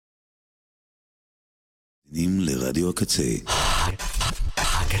נים לרדיו הקצה.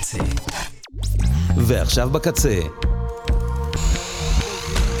 הקצה. ועכשיו בקצה.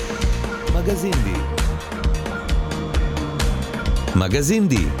 מגזין די. מגזין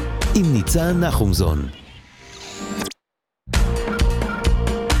די עם ניצן נחומזון.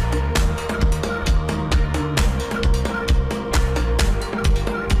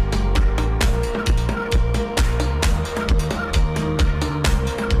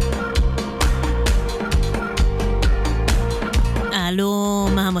 הלו,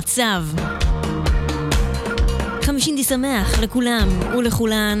 מה המצב? חמישינדי שמח לכולם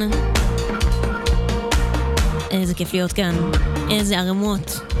ולכולן. איזה כיף להיות כאן. איזה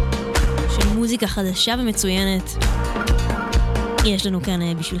ערמות של מוזיקה חדשה ומצוינת יש לנו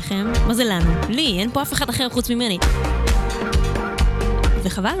כאן בשבילכם. מה זה לנו? לי, אין פה אף אחד אחר חוץ ממני.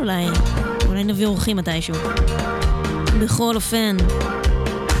 וחבל אולי נביא אורחים מתישהו. בכל אופן,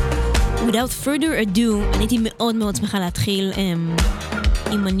 without further ado, אני הייתי מאוד מאוד שמחה להתחיל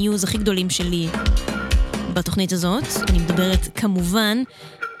עם הניוז הכי גדולים שלי בתוכנית הזאת. אני מדברת כמובן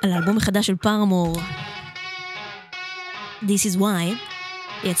על האלבום החדש של פארמור, This is Why.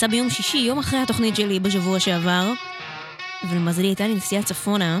 יצא ביום שישי, יום אחרי התוכנית שלי בשבוע שעבר, ולמזלי הייתה לי נסיעה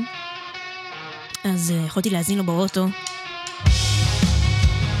צפונה, אז יכולתי להזין לו באוטו.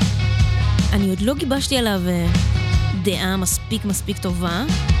 אני עוד לא גיבשתי עליו דעה מספיק טובה.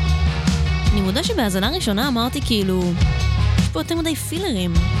 אני מודה שבהזנה ראשונה אמרתי כאילו, יש פה יותר מדי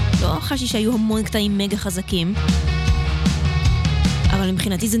פילרים. לא חשתי שהיו המון קטעים מגה חזקים, אבל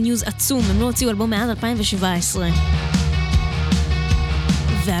מבחינתי זה ניוז עצום. הם לא הוציאו אלבום מאז 2017,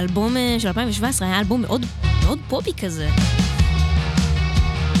 והאלבום של 2017 היה אלבום מאוד מאוד פופי כזה,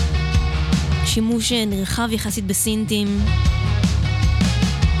 שימוש נרחב יחסית בסינטים.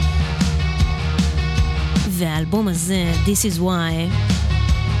 והאלבום הזה, This is Why,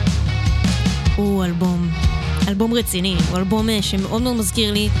 הוא אלבום רציני. הוא אלבום שמאוד מאוד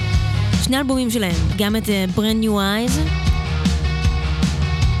מזכיר לי שני אלבומים שלהם, גם את Brand New Eyes,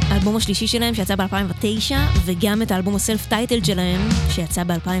 האלבום השלישי שלהם שיצא ב-2009, וגם את האלבום הסלף-טייטלד שלהם שיצא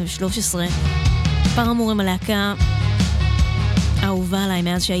ב-2013. פארמור הם הלהקה האהובה עליי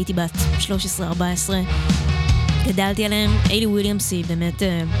מאז שהייתי בת 13-14. גדלתי עליהם. איילי וויליאמס היא באמת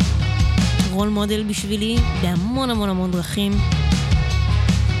רול מודל בשבילי בהמון דרכים.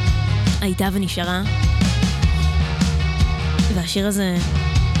 הייתה ונשארה. והשיר הזה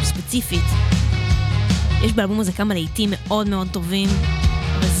ספציפית, יש באלבום הזה כמה להיטים מאוד מאוד טובים,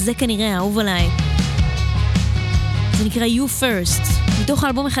 אבל זה כנראה האהוב עליי. זה נקרא You First, מתוך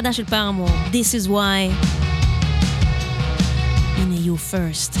האלבום החדש של פארמור, This is Why. הנה You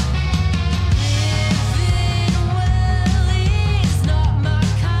First.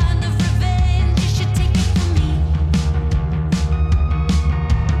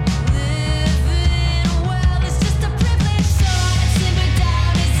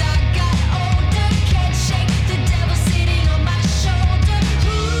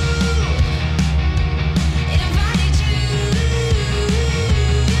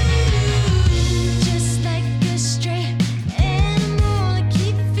 Just like a stray animal, I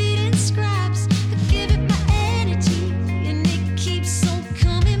keep feeding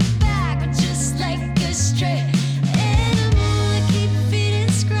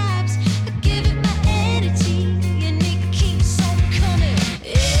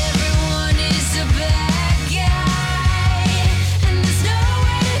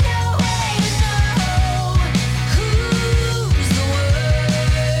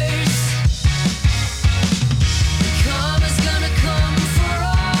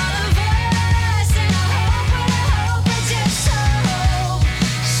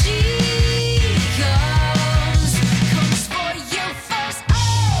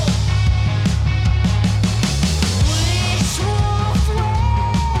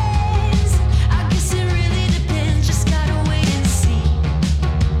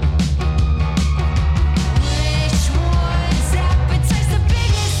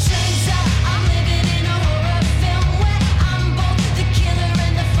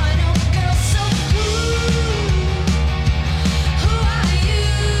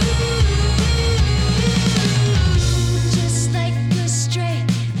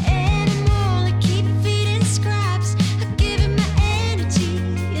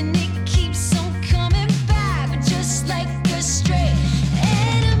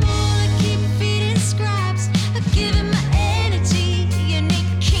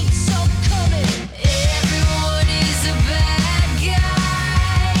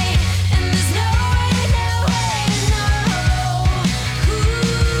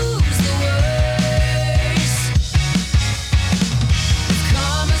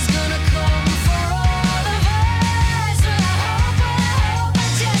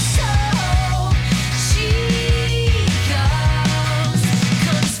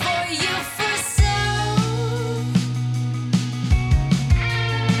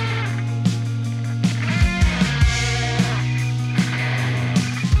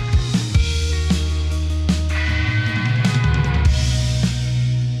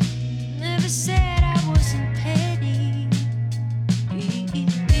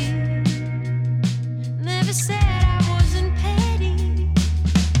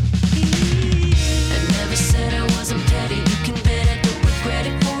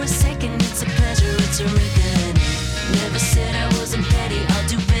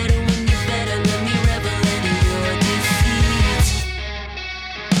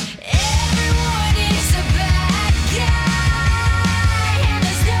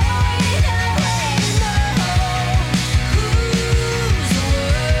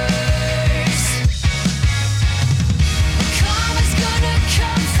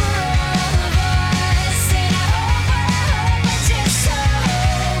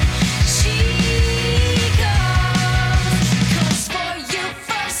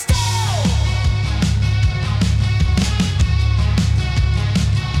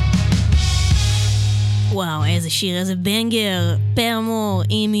שיר, איזה בנגר, פרמור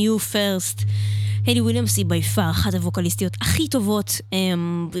עם You First. היילי וויליאמס היא ביפר, אחת הווקליסטיות הכי טובות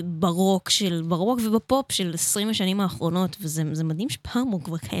ברוק ובפופ של 20 השנים האחרונות, וזה מדהים שפרמור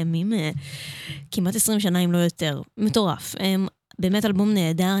כבר קיימים כמעט 20 שנה אם לא יותר. מטורף. באמת אלבום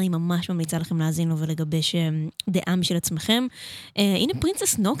נהדר, אני ממש ממליצה לכם להאזין לו ולגבש דעה משל עצמכם. הנה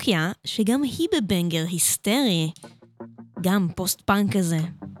פרינסס נוקיה, שגם היא בבנגר היסטרי, גם פוסט פאנק כזה,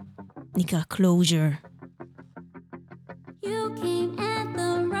 נקרא Closure. You came at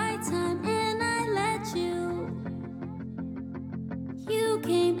the right time and I let you. You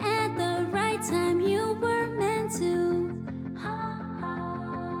came at the right time, you were meant to.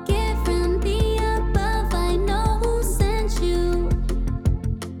 Give from the above, I know who sent you.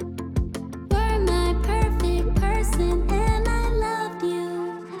 Were my perfect person and I loved you.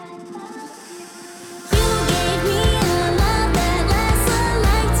 You gave me a love that lasts a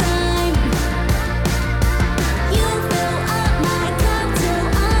lifetime. You fill up my cup till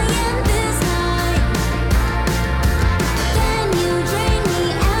I am this high. Then you drain me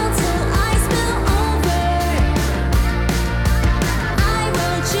out till I spill over. I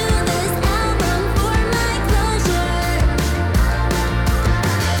wrote you this album for my closure.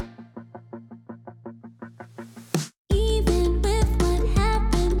 Even with what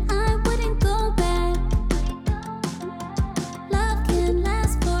happened, I wouldn't go back. Love can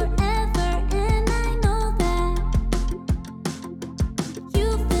last forever, and I know that. You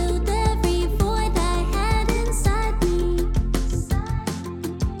filled every void I had inside me.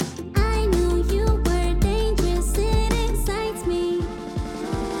 I knew you were dangerous, it excites me.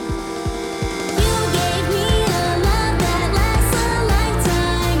 You gave me a love that lasts a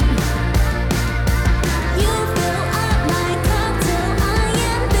lifetime. You fill up my cup till I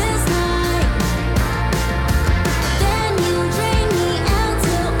am this high. Then you drain me out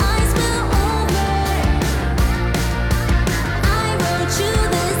till I spill over. I wrote you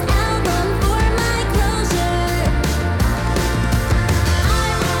this album for my closure. I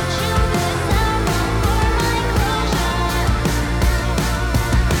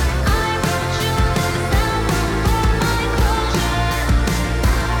wrote you this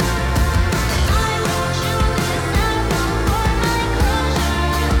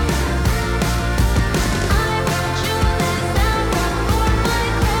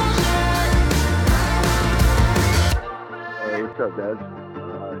Hey, what's up, Dad?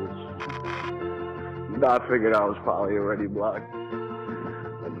 I figured I was probably already blocked.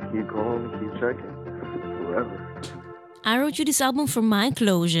 I just keep calling, keep checking. Forever. I wrote you this album for my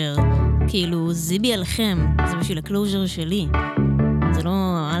closure. כאילו, זיבי עליכם, זה בשביל הקלוז'ר שלי. זה לא,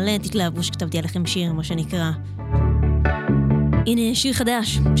 אל תתלהבו שכתבתי עליכם שיר, מה שנקרא. הנה שיר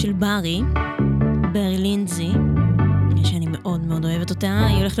חדש של ברי לינדזי, שאני מאוד מאוד אוהבת אותה.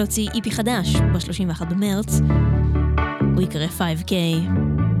 היא הולכת להוציא איפי חדש ב-31 במרץ. הוא יקרא 5K.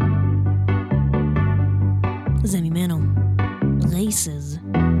 זה ממנו. Races.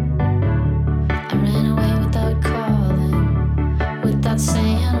 I ran away without calling, without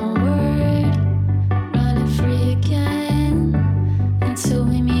saying a word. Running free again, until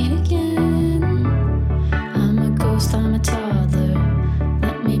we meet again. I'm a ghost, I'm a toddler.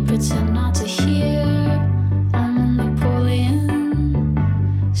 Let me pretend not to hear. I'm a Napoleon,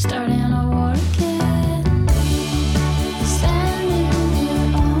 starting a war again. Standing in your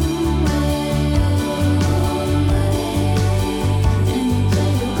own way, and you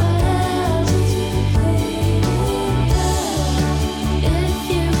play the world as you play. If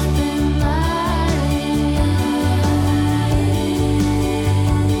you've been lying,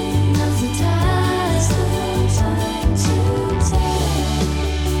 now's the time to tell.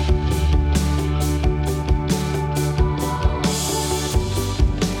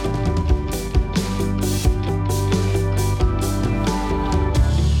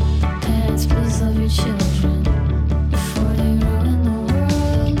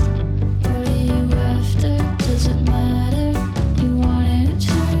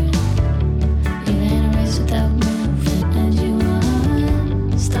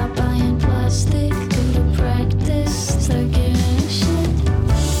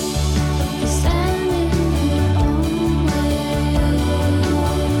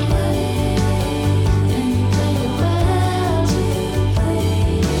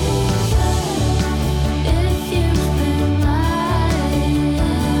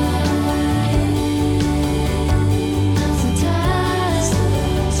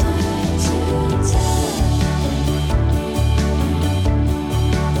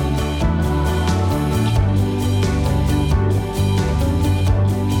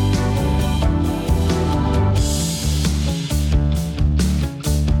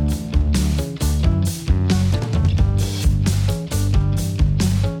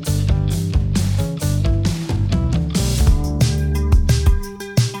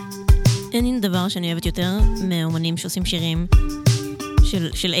 אין דבר שאני אוהבת יותר מאומנים שעושים שירים של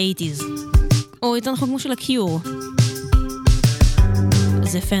 80s, או יותר נכון כמו של הקיור.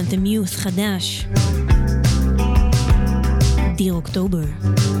 זה Phantom Youth חדש, Dear October.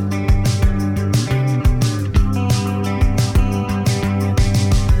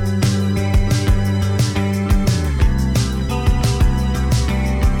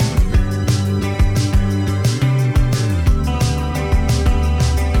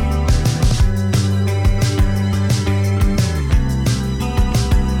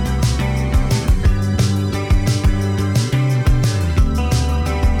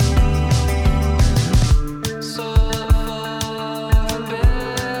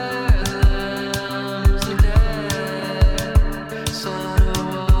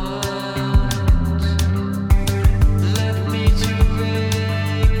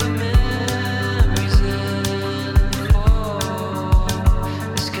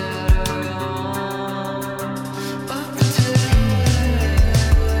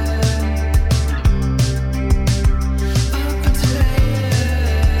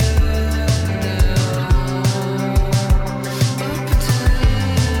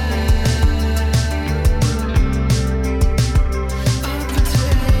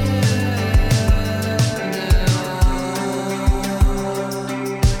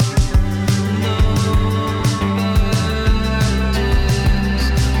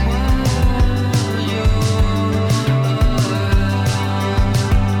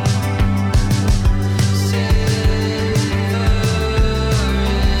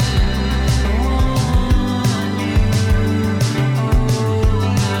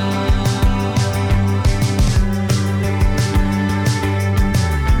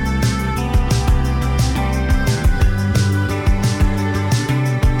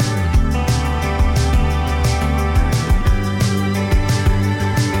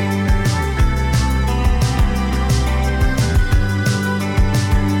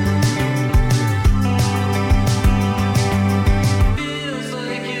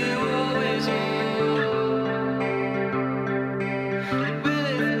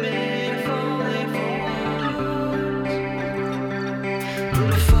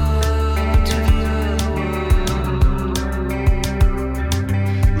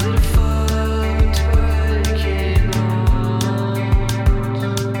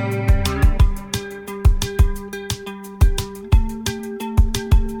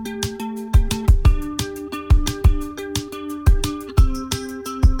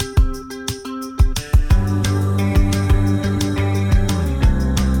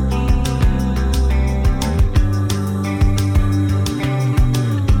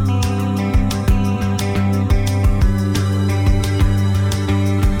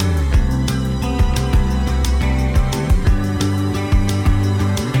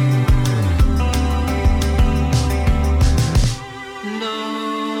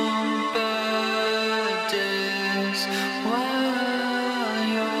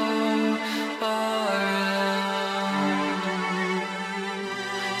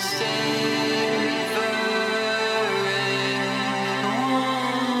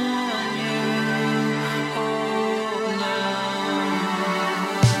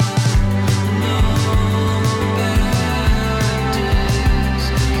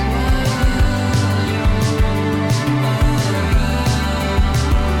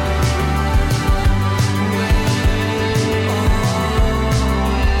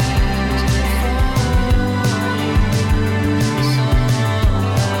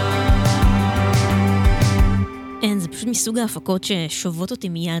 מסוג ההפקות ששובות אותי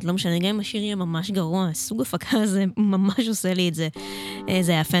מיד, לא משנה, גם אם השיר יהיה ממש גרוע, סוג הפקה הזה ממש עושה לי את זה.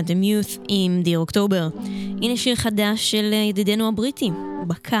 זה היה Phantom Youth עם Dear October. הנה שיר חדש של ידידנו הבריטי,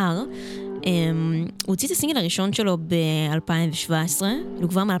 בקר. הוא הוציא את הסינגל הראשון שלו ב-2017,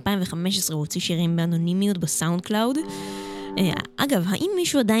 וכבר מ-2015 הוא הוציא שירים באנונימיות בסאונד קלאוד. אגב, האם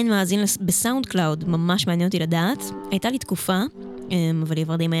מישהו עדיין מאזין בסאונד קלאוד? ממש מעניין אותי לדעת. הייתה לי תקופה, אבל היא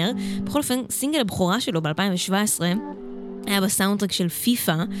עבר די מהר. בכל אופן, סינגל הבכורה שלו ב-2017 היה בסאונדטרק של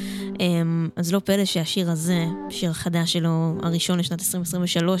פיפה, אז לא פלא שהשיר הזה, שיר החדש שלו, הראשון לשנת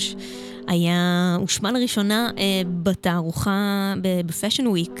 2023, הושמע לראשונה בתערוכה בפשן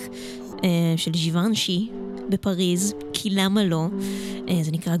וויק של ז'יוונשי בפריז, כי למה לא?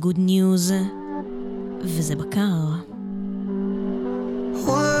 זה נקרא Good News, וזה בקר.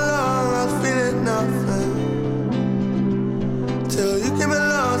 Till you came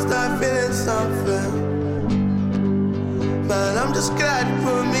along, start feeling something. Man, I'm just glad you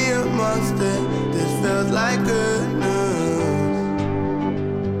put me amongst it. This feels like good news.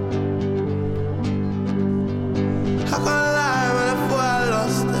 I can't lie when I thought I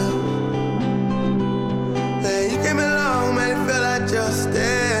lost it.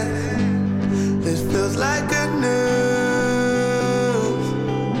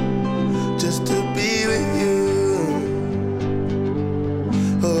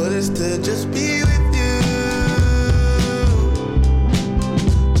 to just be with you.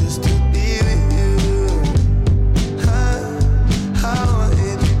 Just to be with you. I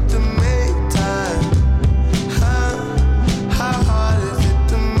wanted you to make time. How hard is it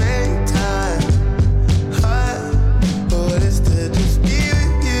to make time? But it's to just be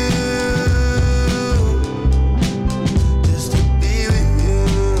with you. Just to be with you.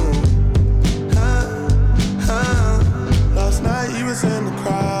 Last night you was in the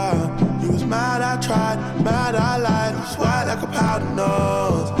crowd. You was mad I tried, mad I lied. You was white like a powder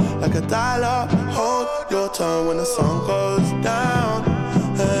nose, like a dial-up. Hold your tongue when the sun goes down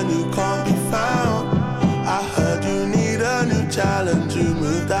and you can't be found. I heard you need a new challenge. You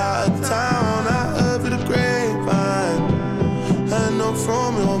moved out of town. I heard through the grapevine, and no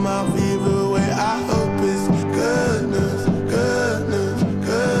from your mouth either way. I hope it's goodness, goodness,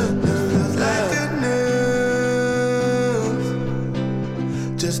 goodness. Feels like good news.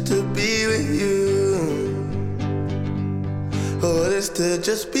 Just to be with you. Oh, it's to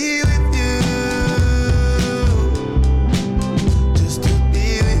just be with you. Just to be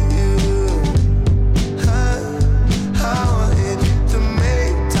with you. I wanted you to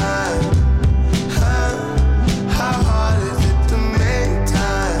make time. How hard is it to make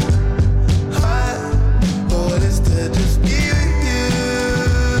time? Oh, it's to just be with you.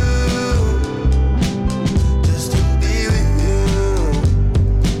 Just to be with you.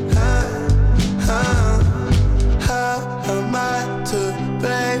 How am I to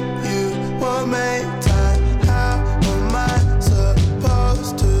blame you? Won't make time. How am I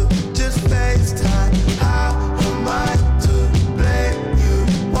supposed to just FaceTime? How am I to blame you?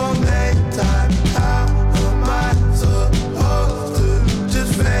 Won't make time. How am I supposed to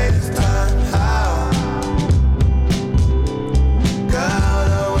just FaceTime? How? Girl,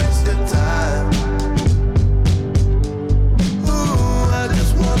 don't waste your time. Ooh, I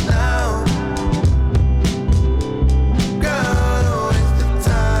just want now. Girl, don't waste your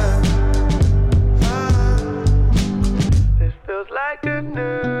time. This feels like good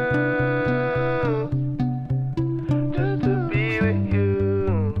news. Just to be with you.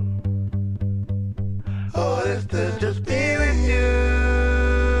 Oh, this to just be with you.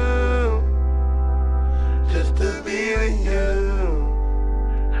 Just to be with you.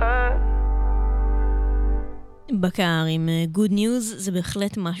 בקר עם Good News זה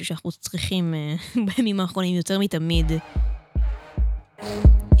בהחלט משהו שאנחנו צריכים בימים האחרונים יותר מתמיד.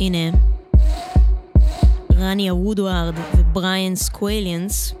 הנה, רניה וודוארד ובריאן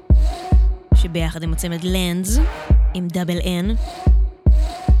סקוויליאנס, שביחד עם הצמד לנדס עם דאבל N.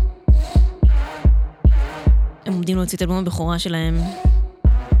 הם עומדים להוציא את אלבום הבכורה שלהם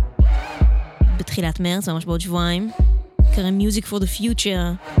בתחילת מרץ, ממש בעוד שבועיים. קרא Music for the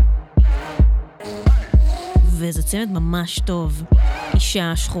Future. וזה צמד ממש טוב.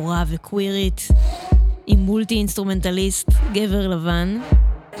 אישה שחורה וקווירית עם מולטי אינסטרומנטליסט, גבר לבן.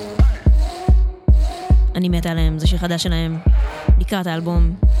 אני מתה עליהם, זה שיר חדש שלהם. לקראת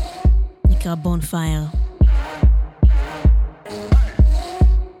האלבום, נקרא Bonfire.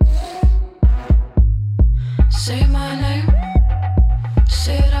 Say my name,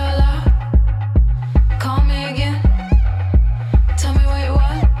 say it out loud. Call me again, tell me what you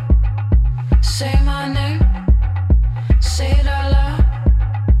want. Say my name, say it out loud.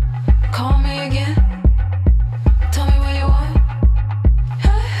 Call me again, tell me what you want.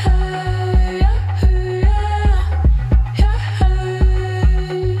 Hey, hey, yeah, yeah, yeah,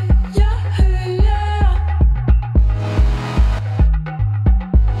 hey, yeah, yeah.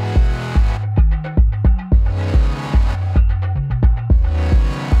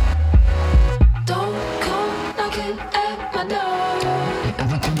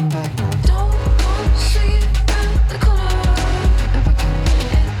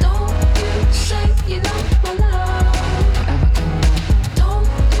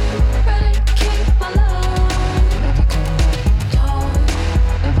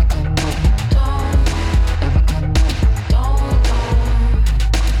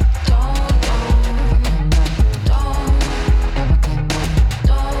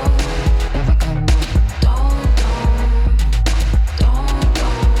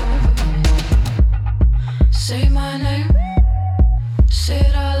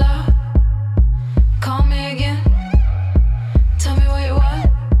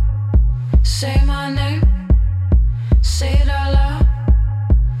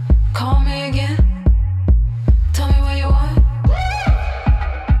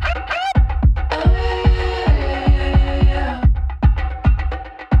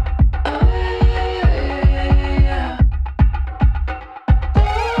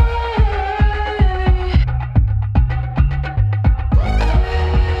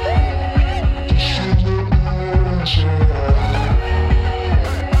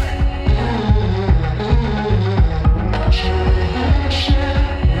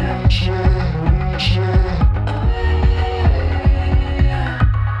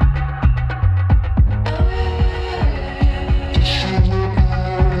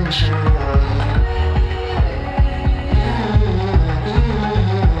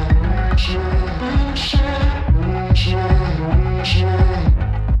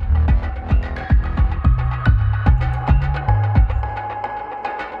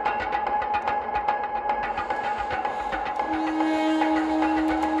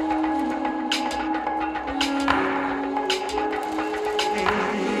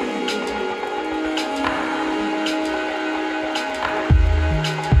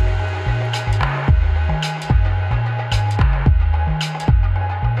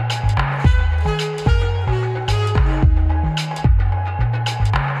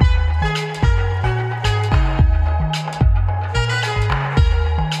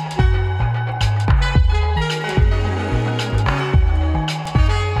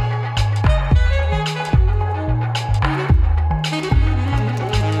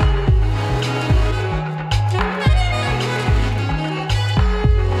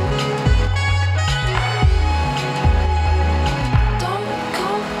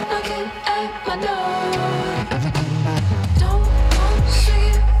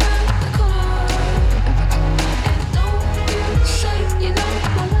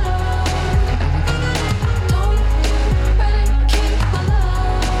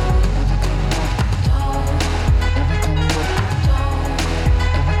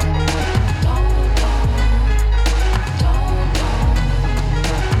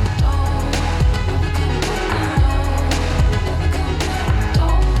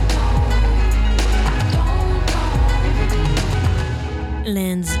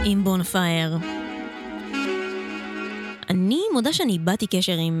 Diamonds עם Bonfire. אני מודה שאני איבדתי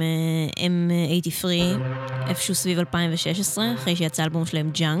קשר עם M83 איפשהו סביב 2016, אחרי שיצא אלבום שלהם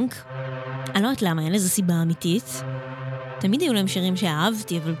ג'אנק. אני לא יודעת למה, אין לזה סיבה אמיתית. תמיד היו להם שירים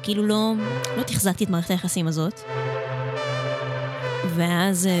שאהבתי, אבל כאילו לא תחזקתי את מערכת היחסים הזאת.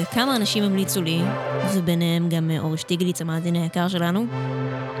 ואז כמה אנשים המליצו לי, וביניהם גם אורי שטיגליץ, המאזין היקר שלנו,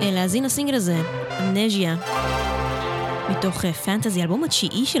 להזין הסינגל הזה, אמנזיה, מתוך פנטזי, אלבום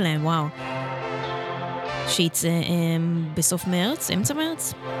התשיעי שלהם, וואו. שיצא בסוף מרץ, אמצע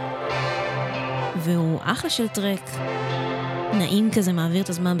מרץ. והוא אחלה של טרק, נעים כזה, מעביר את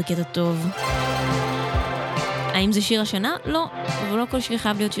הזמן בקטע טוב. האם זה שיר השנה? לא, אבל לא כל שיר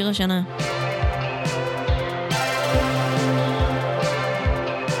חייב להיות שיר השנה. Oh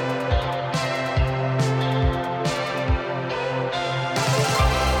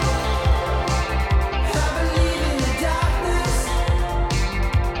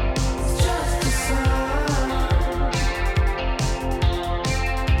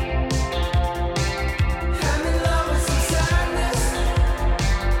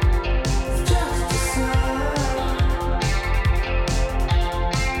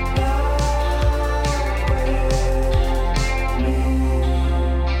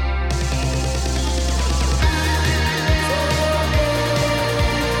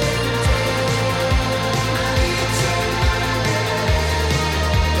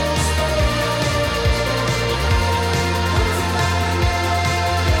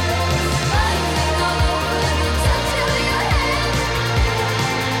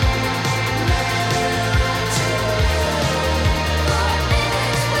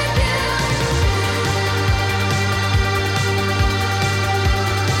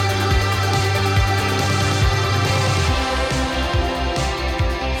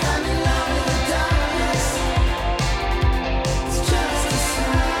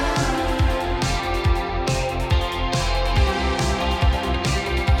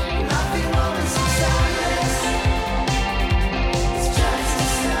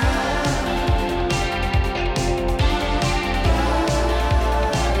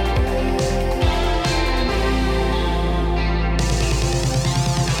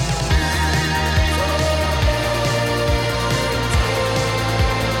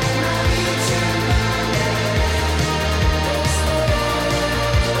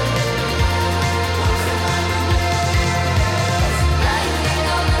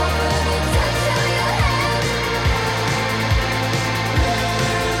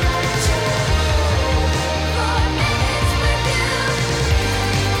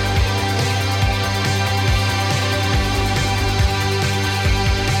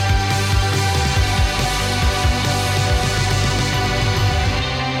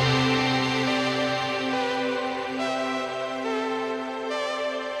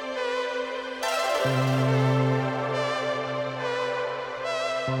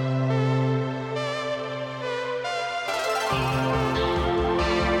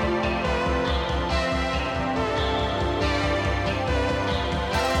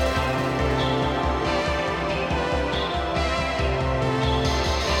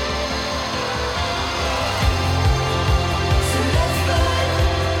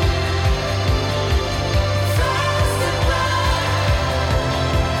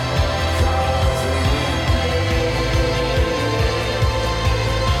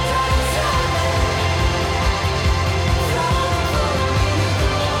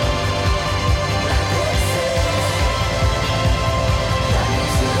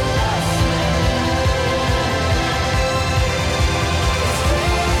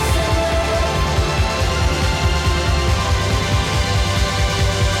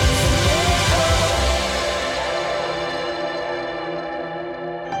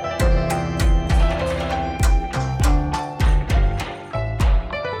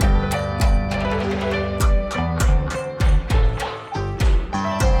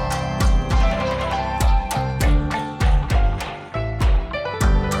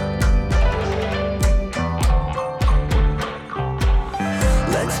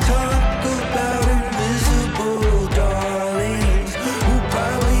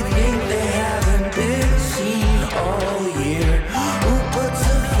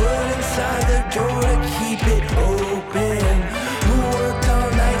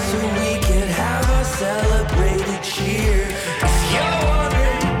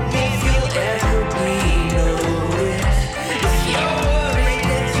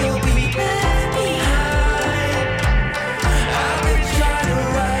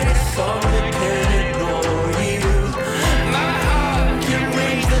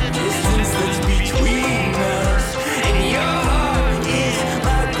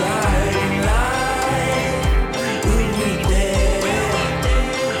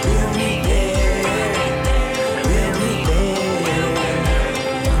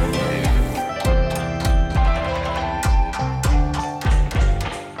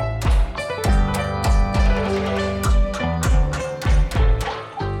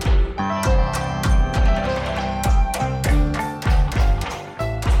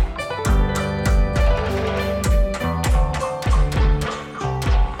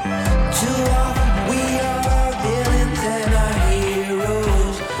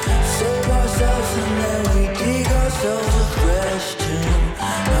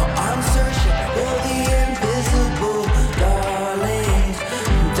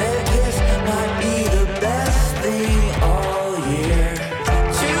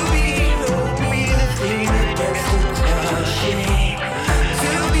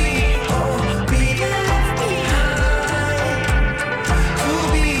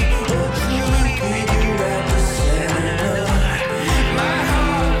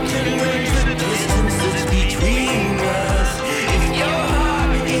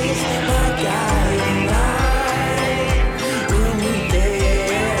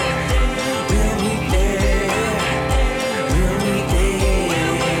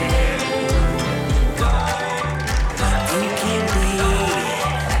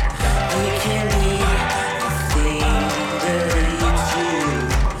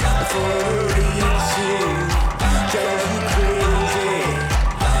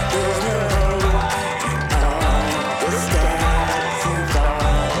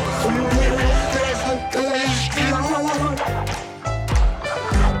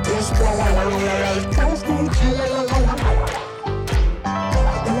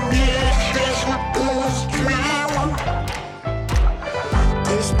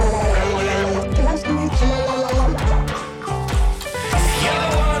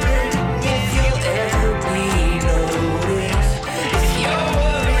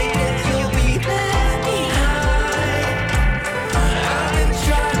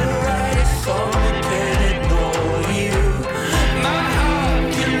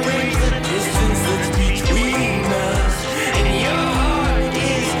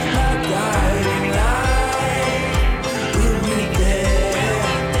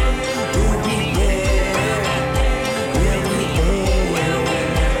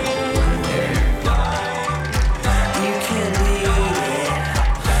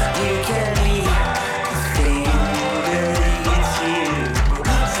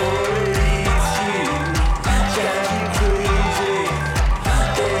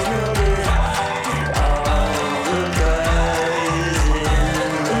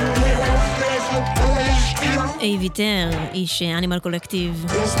ויתר, איש אנימל קולקטיב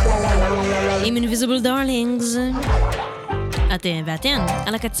עם Invisible Darlings. אתם ואתן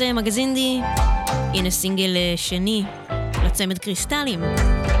על הקצה מגזינדי. הנה סינגל שני לצמד קריסטלים,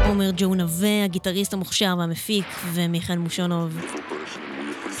 עומר ג'ו נווה, הגיטריסט המוכשר והמפיק, ומיכאל מושונוב,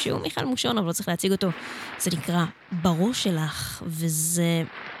 שהוא מיכאל מושונוב, לא צריך להציג אותו. זה נקרא בראש שלך, וזה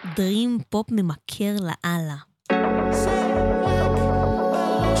דרים פופ ממכר לאללה.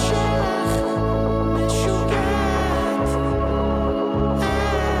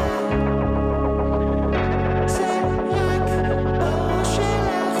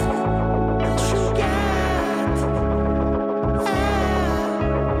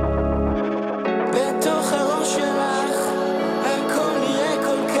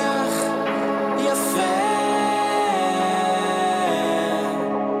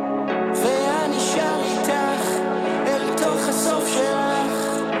 ואני שר איתך אל תוך הסוף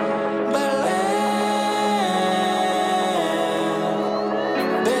שלך.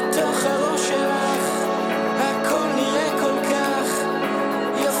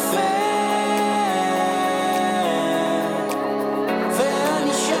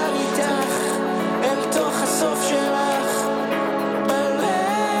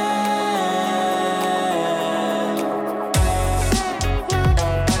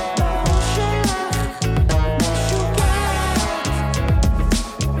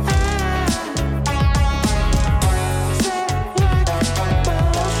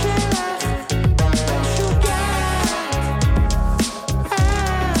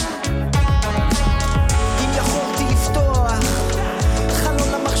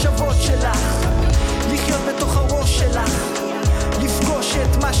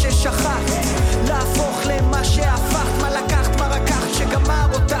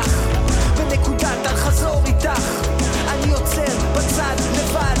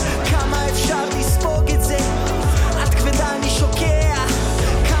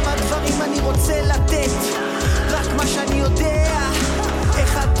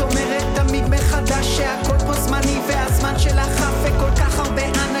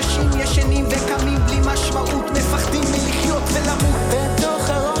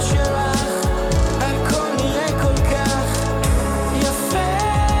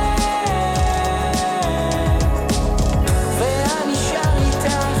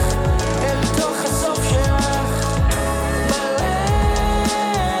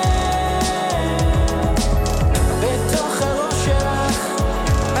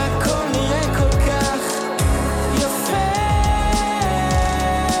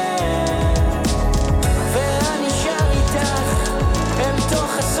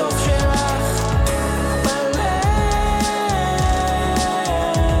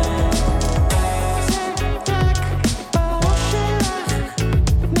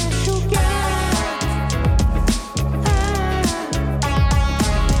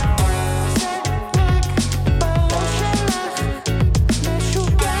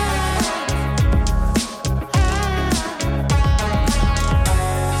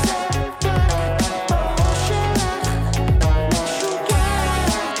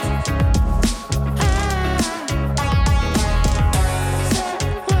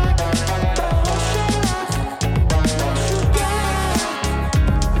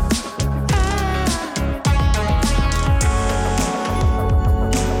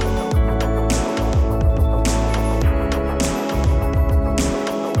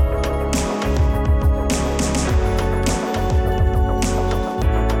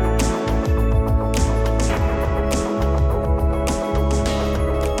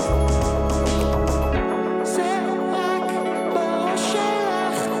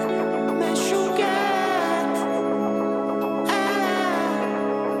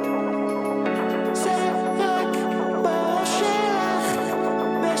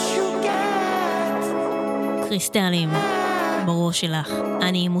 קריסטלים בראש שלך.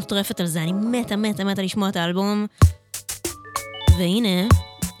 אני מוטרפת על זה, אני מתה לשמוע את האלבום. והנה,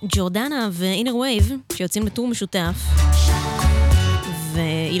 ג'ורדנה ואינר וייב, שיוצאים לטור משותף,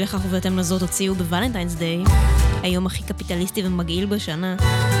 ואי לכך ובהתאם לזאת הוציאו בוולנטיינס דיי, היום הכי קפיטליסטי ומגעיל בשנה,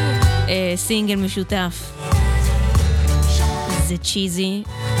 סינגל משותף. זה צ'יזי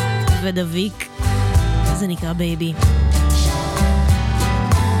ודביק, זה נקרא בייבי.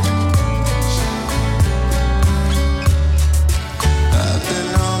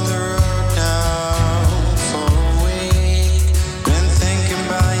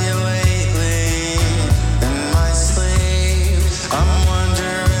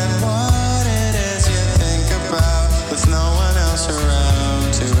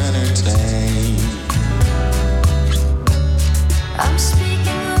 I'm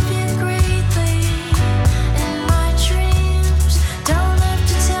speaking of you greatly in my dreams.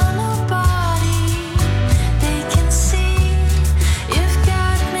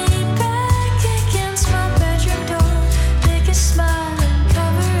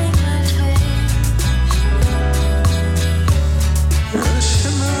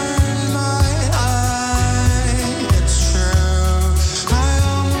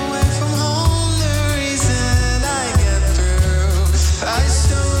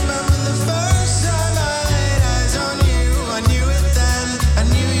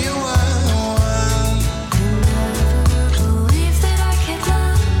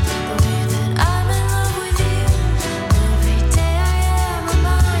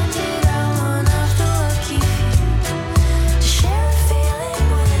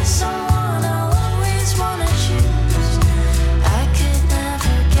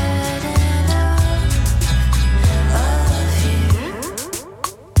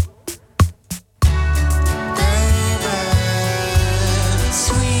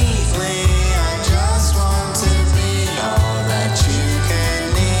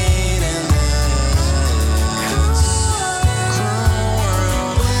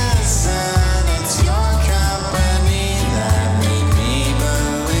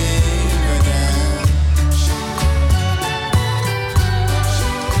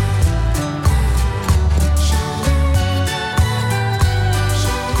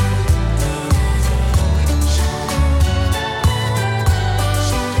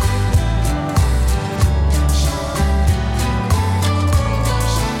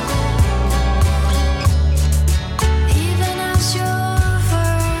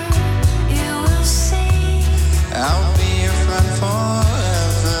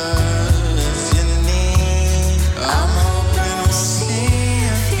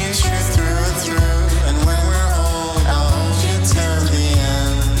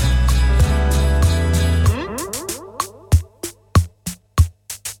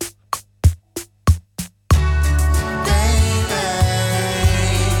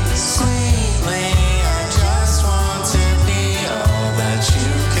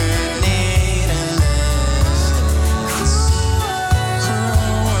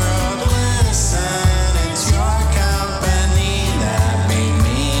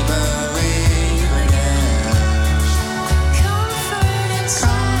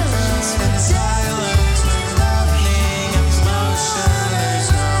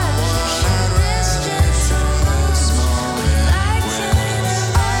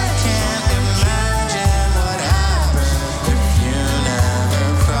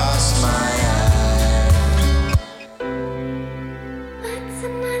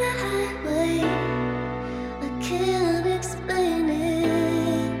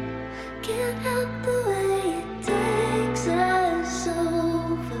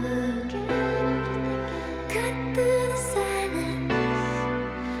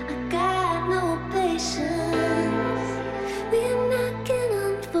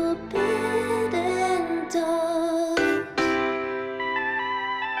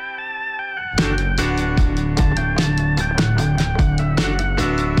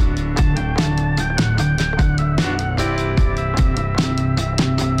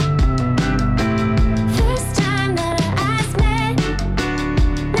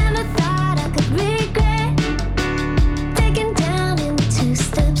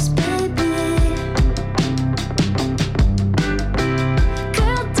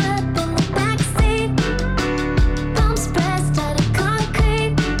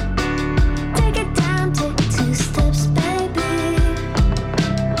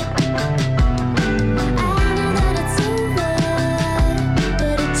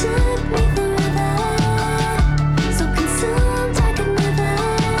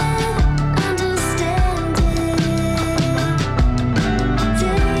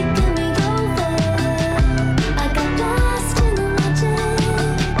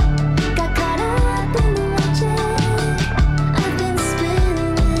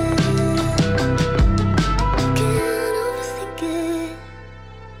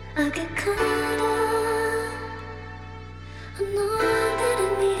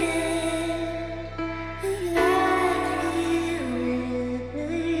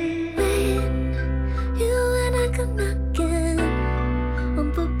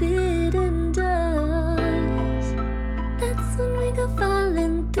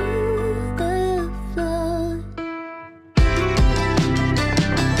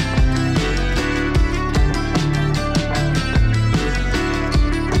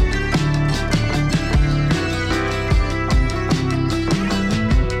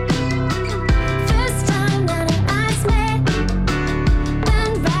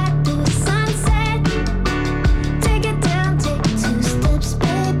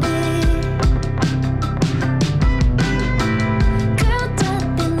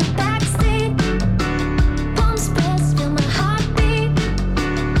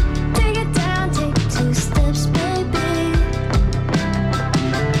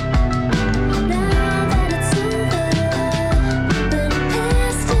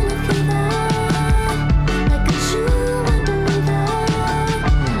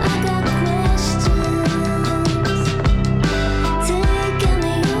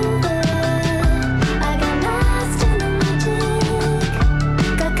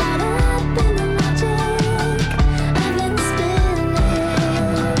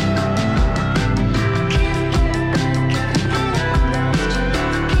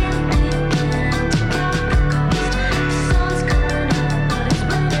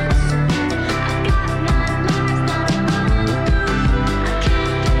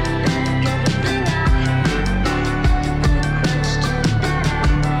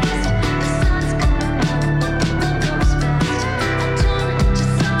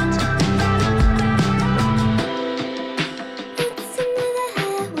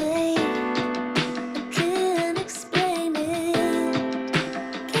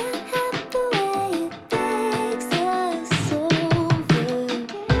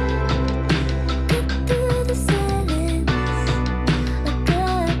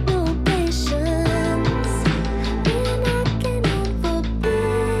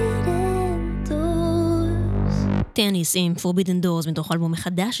 Nice עם Forbidden Doors מתוך אלבום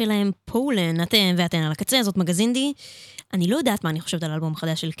מחדש שלהם, פולן. אתם ואתן על הקצה, זאת מגזינדי. אני לא יודעת מה אני חושבת על האלבום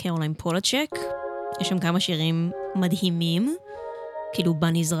החדש של קרוליין פולצ'ק. יש שם כמה שירים מדהימים, כאילו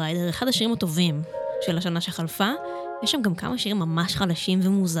בניז ריידר, אחד השירים הטובים של השנה שחלפה. יש שם גם כמה שירים ממש חלשים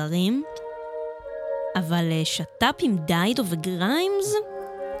ומוזרים, אבל שטאפ עם דיידו וגריימס,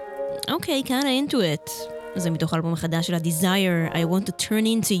 אוקיי, kinda into it. זה מתוך האלבום החדש של ה-Desire, I want to turn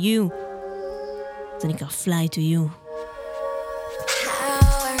into you. זה נקרא Fly to you.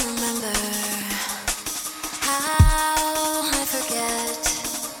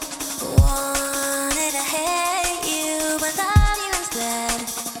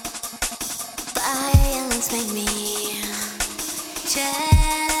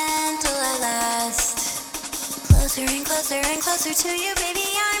 Closer and closer to you, baby,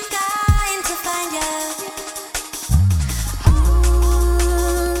 I'm dying to find you.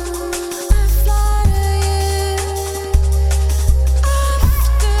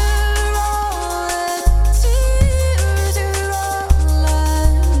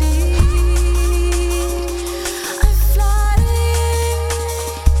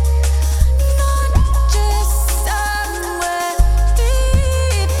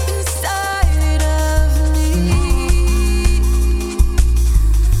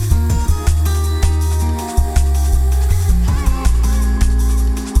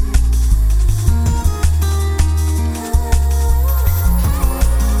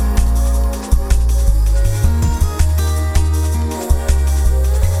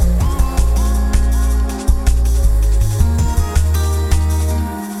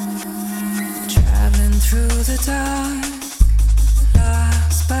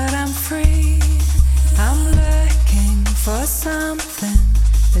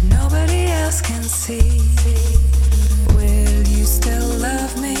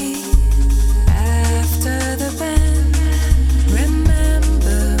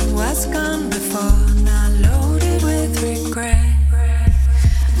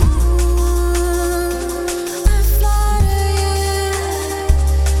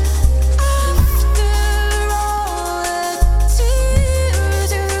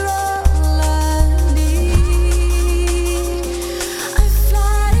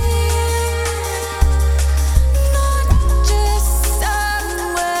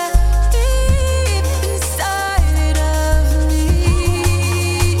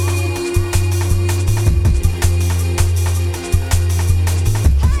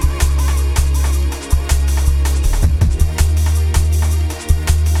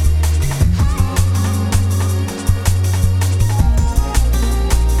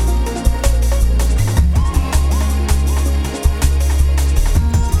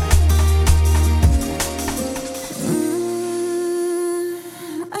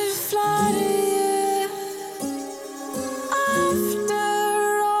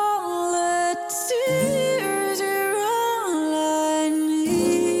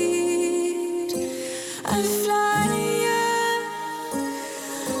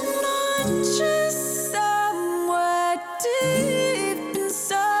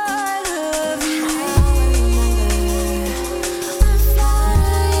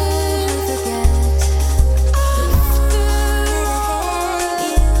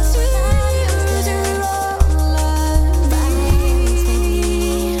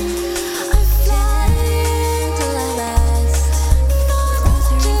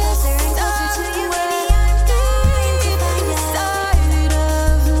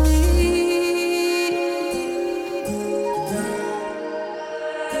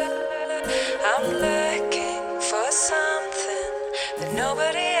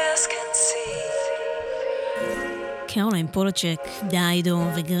 קרוליין פולצ'ק, דיידו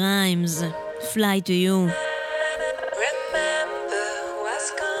וגריימס, Fly to you.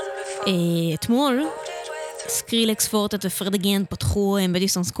 אתמול סקרילקס, פורטט ופרד אגן פתחו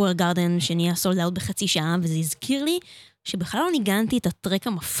מדיסון סקוואר גארדן שנהיה סולד אאוט בחצי שעה, וזה הזכיר לי שבכלל לא ניגנתי את הטרק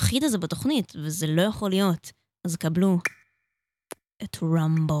המפחיד הזה בתוכנית, וזה לא יכול להיות. אז קבלו את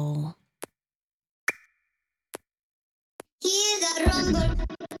רמבל. Hear that rumble.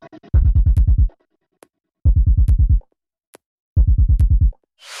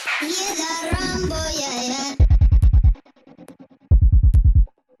 Hear that rumble, yeah, yeah.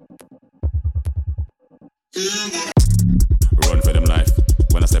 Run for them life.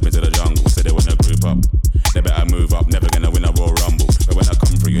 When I step into the jungle, say they wanna group up. They better move up, never gonna win a Royal Rumble. But when I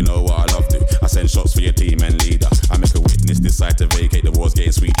come through, you know what I love to. I send shots for your team and leader. I make a witness decide to vacate. The war's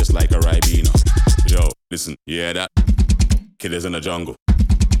getting sweet just like a Ribena. Yo, listen, you hear that? Killers in the jungle.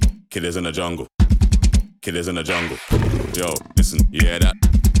 Killers in the jungle. Killers in the jungle. Yo, listen, you hear that?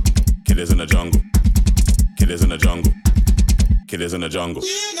 Killers in the jungle. Killers in the jungle. Killers in the jungle.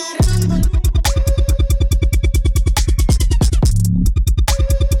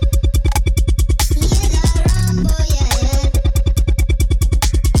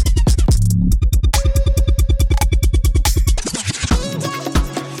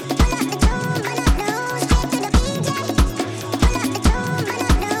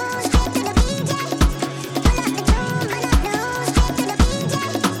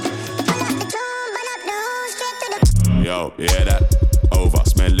 Yo, yeah, that over,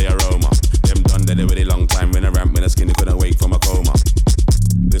 smell the aroma. Them done that already long time when I ramp, when I skinny couldn't wake from a coma.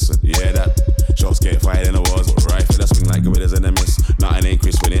 Listen, yeah, that shots get fired in the wars, rifle that swing like gorillas in the mist. Nothing ain't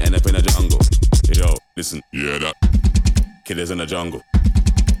crisp when it end up in the jungle. Yo, listen, yeah, that killers in the jungle.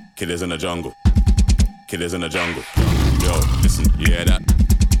 Killers in the jungle. Killers in the jungle. Yo, listen, yeah, that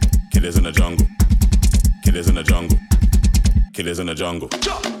killers in the jungle. Killers in the jungle. Killers in the jungle.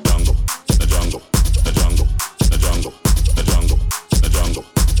 Jungle, the jungle, the jungle. The jungle, the jungle, the jungle.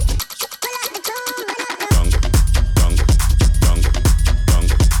 Jungle, jungle, jungle,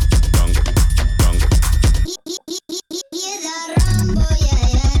 jungle, jungle, jungle. You're the Rambo, yeah,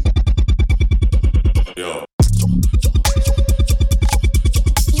 yeah. Yo.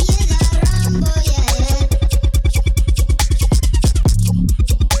 You're the Rambo, yeah, yeah.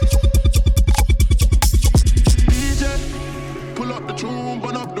 DJ, pull up the tune,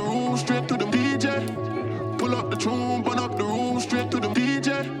 burn up the room, straight to the DJ. Pull up the tune, burn up the room, straight to the DJ.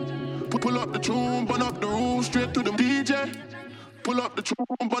 Pull up the tune, burn up the room, straight to the DJ. Pull up the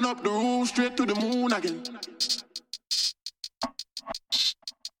tune, burn up the room, straight to the moon again.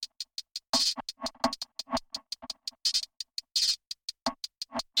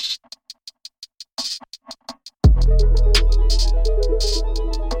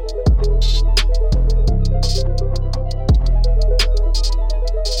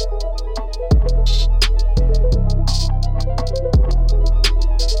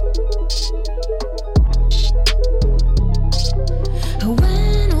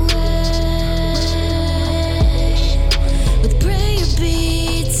 Went away with prayer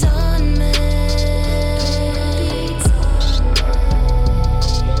beats on me.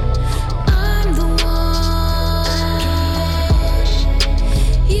 I'm the one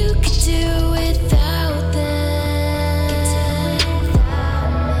you could do without them.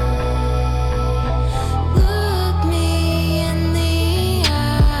 Look me in the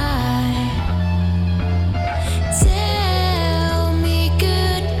eye. Tell me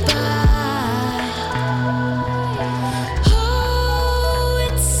goodbye. Oh,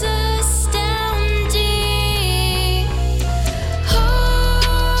 it's astounding. Oh,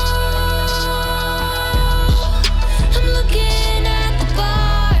 I'm looking at the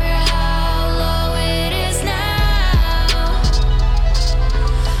bar, how low it is now.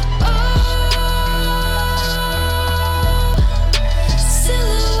 Oh,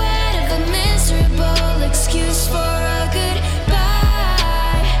 silhouette of a miserable excuse for a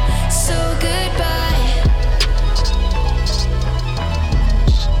goodbye. So goodbye.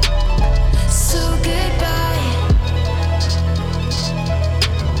 So goodbye.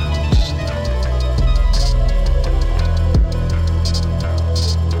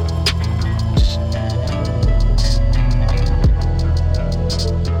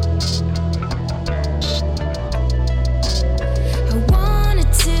 I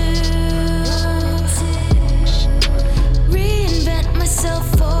wanted to reinvent myself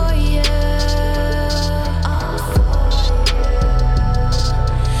for you.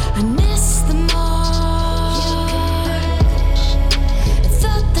 I miss them all. I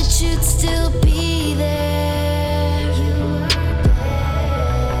thought that you'd still be there.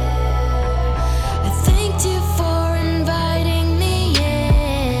 I thanked you for inviting me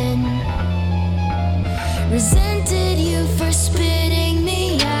in. Resented you for spitting me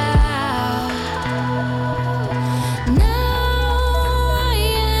out. Now I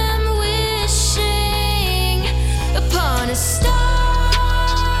am wishing upon a star,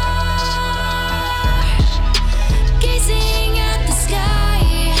 gazing at the sky,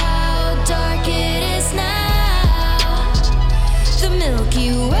 how dark it is now. The Milky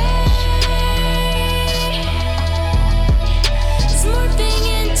Way is morphing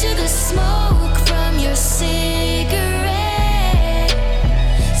into the smoke from your cigarette.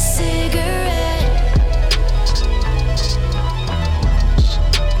 Cigarette.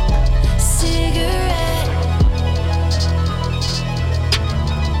 Cigarette.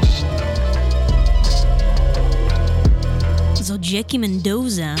 זו ג'קי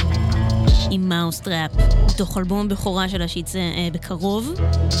מנדוזה עם מאוסטראפ, מתוך אלבום בכורה שלה שיצא בקרוב,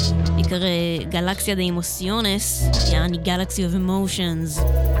 יקרא גלקסיה דה אימוסיונס, יעני גלקסי אוף אמושנס.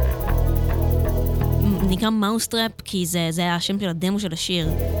 נקרא מאוסטראפ, כי זה היה השם של הדמו של השיר.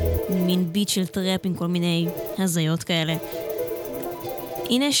 מין ביט של טראפ עם כל מיני הזיות כאלה.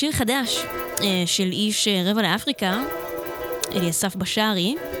 הנה שיר חדש של איש רבע לאפריקה, אליסף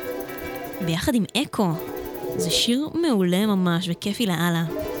בשארי, ביחד עם אקו. זה שיר מעולה ממש וכיפי לאללה.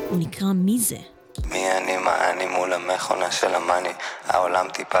 הוא נקרא מי זה. מי אני, מה אני מול המכונה של המאני. העולם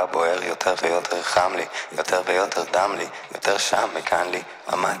טיפה בוער, יותר ויותר חם לי, יותר ויותר דם לי, יותר שם מכאן לי.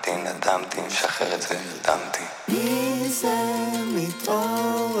 עמדתי, נדמתי, משחרר את זה, נרדמתי. מי זה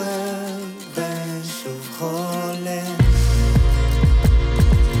מתעורר ושוב חולם?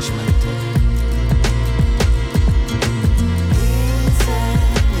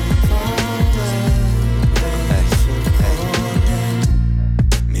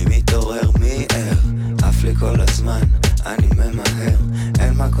 כל הזמן, אני ממהר,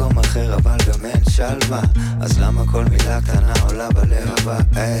 אין מקום אחר אבל גם אין שלווה, אז למה כל מילה קטנה עולה בלהבה?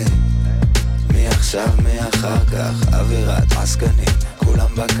 היי, מי עכשיו, מי אחר כך, אווירת עסקנים,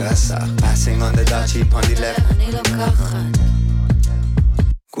 כולם בקסח, passing on the dot sheet on the left, אני לוקחת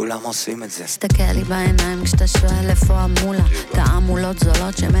כולם עושים את זה. תסתכל לי בעיניים כשאתה שואל איפה המולה, תעמולות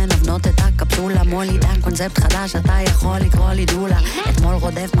זולות שמנבנות את הקפסולה, מולידן קונספט חדש, אתה יכול לקרוא לי דולה, אתמול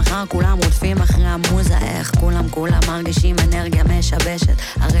רודף מחר כולם רודפים אחרי המוזה, איך כולם מרגישים אנרגיה משבשת,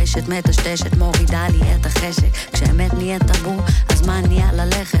 הרשת מטשטשת מורידה לי את החשק, כשאמת נהיה טאבו אז מה נהיה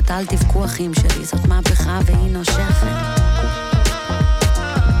ללכת, אל תבכו אחים שלי, זאת מהפכה והיא נושכת.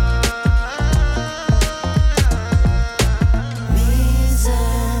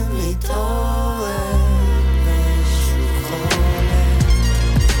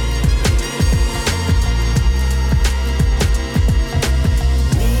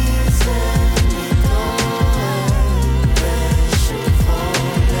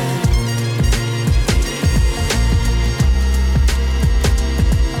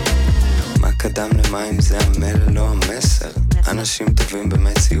 קדם למים זה המלל לא המסר, אנשים טובים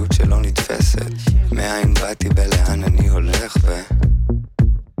במציאות שלא נתפסת, מאין באתי בלאן אני הולך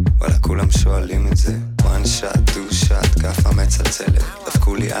וואלה כולם שואלים את זה, one shot, two shot, כפה מצלצלת,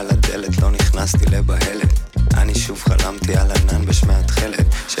 דפקו לי על הדלת, לא נכנסתי לבהלת, אני שוב חלמתי על ענן בשמי התחלת,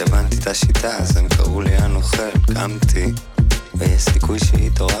 שהבנתי את השיטה אז הם קראו לי הנוכל, קמתי ויש סיכוי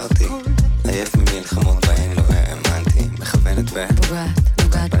שהתעוררתי, עייף ממלחמות בהן לא האמנתי, מכוונת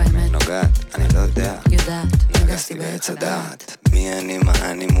נוגעת באמת, נוגעת, אני לא יודע, יודעת, נגסתי בעץ הדעת. מי אני, מה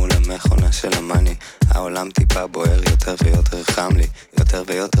אני מול המכונה של המאני. העולם טיפה בוער, יותר ויותר חם לי, יותר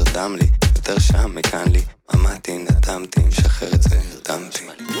ויותר דם לי, יותר שם מכאן לי. עמדתי, נדמתי, משחרר את זה, נרדמתי.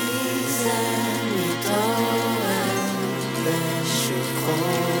 מי זה מתעורר ושוב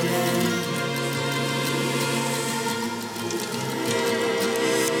חולם?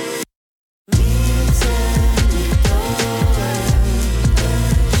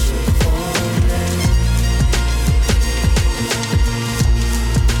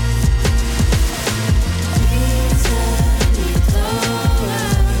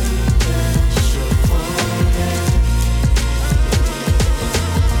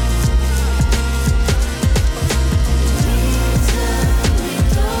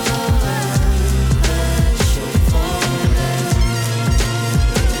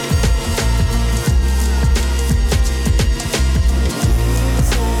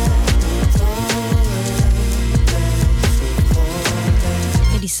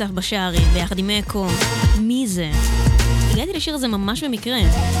 אליסף בשארי, ביחד עם אקו. מי זה? הגעתי לשיר הזה ממש במקרה,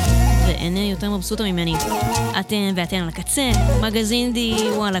 ואין יותר מבסוטה ממני. אתם ואתן על הקצה, מגזין די,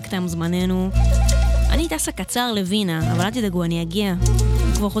 וואלה, קטם זמננו. אני טסה קצר לווינה, אבל אל תדאגו, אני אגיע.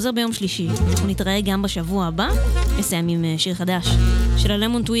 כבר חוזר ביום שלישי. אנחנו נתראה גם בשבוע הבא. נסיים עם שיר חדש של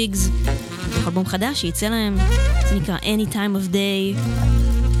הלמון טוויגס. אלבום חדש שיצא להם. זה נקרא Any Time of Day.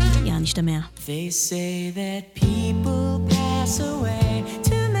 יאללה, נשתמע. They say that people pass away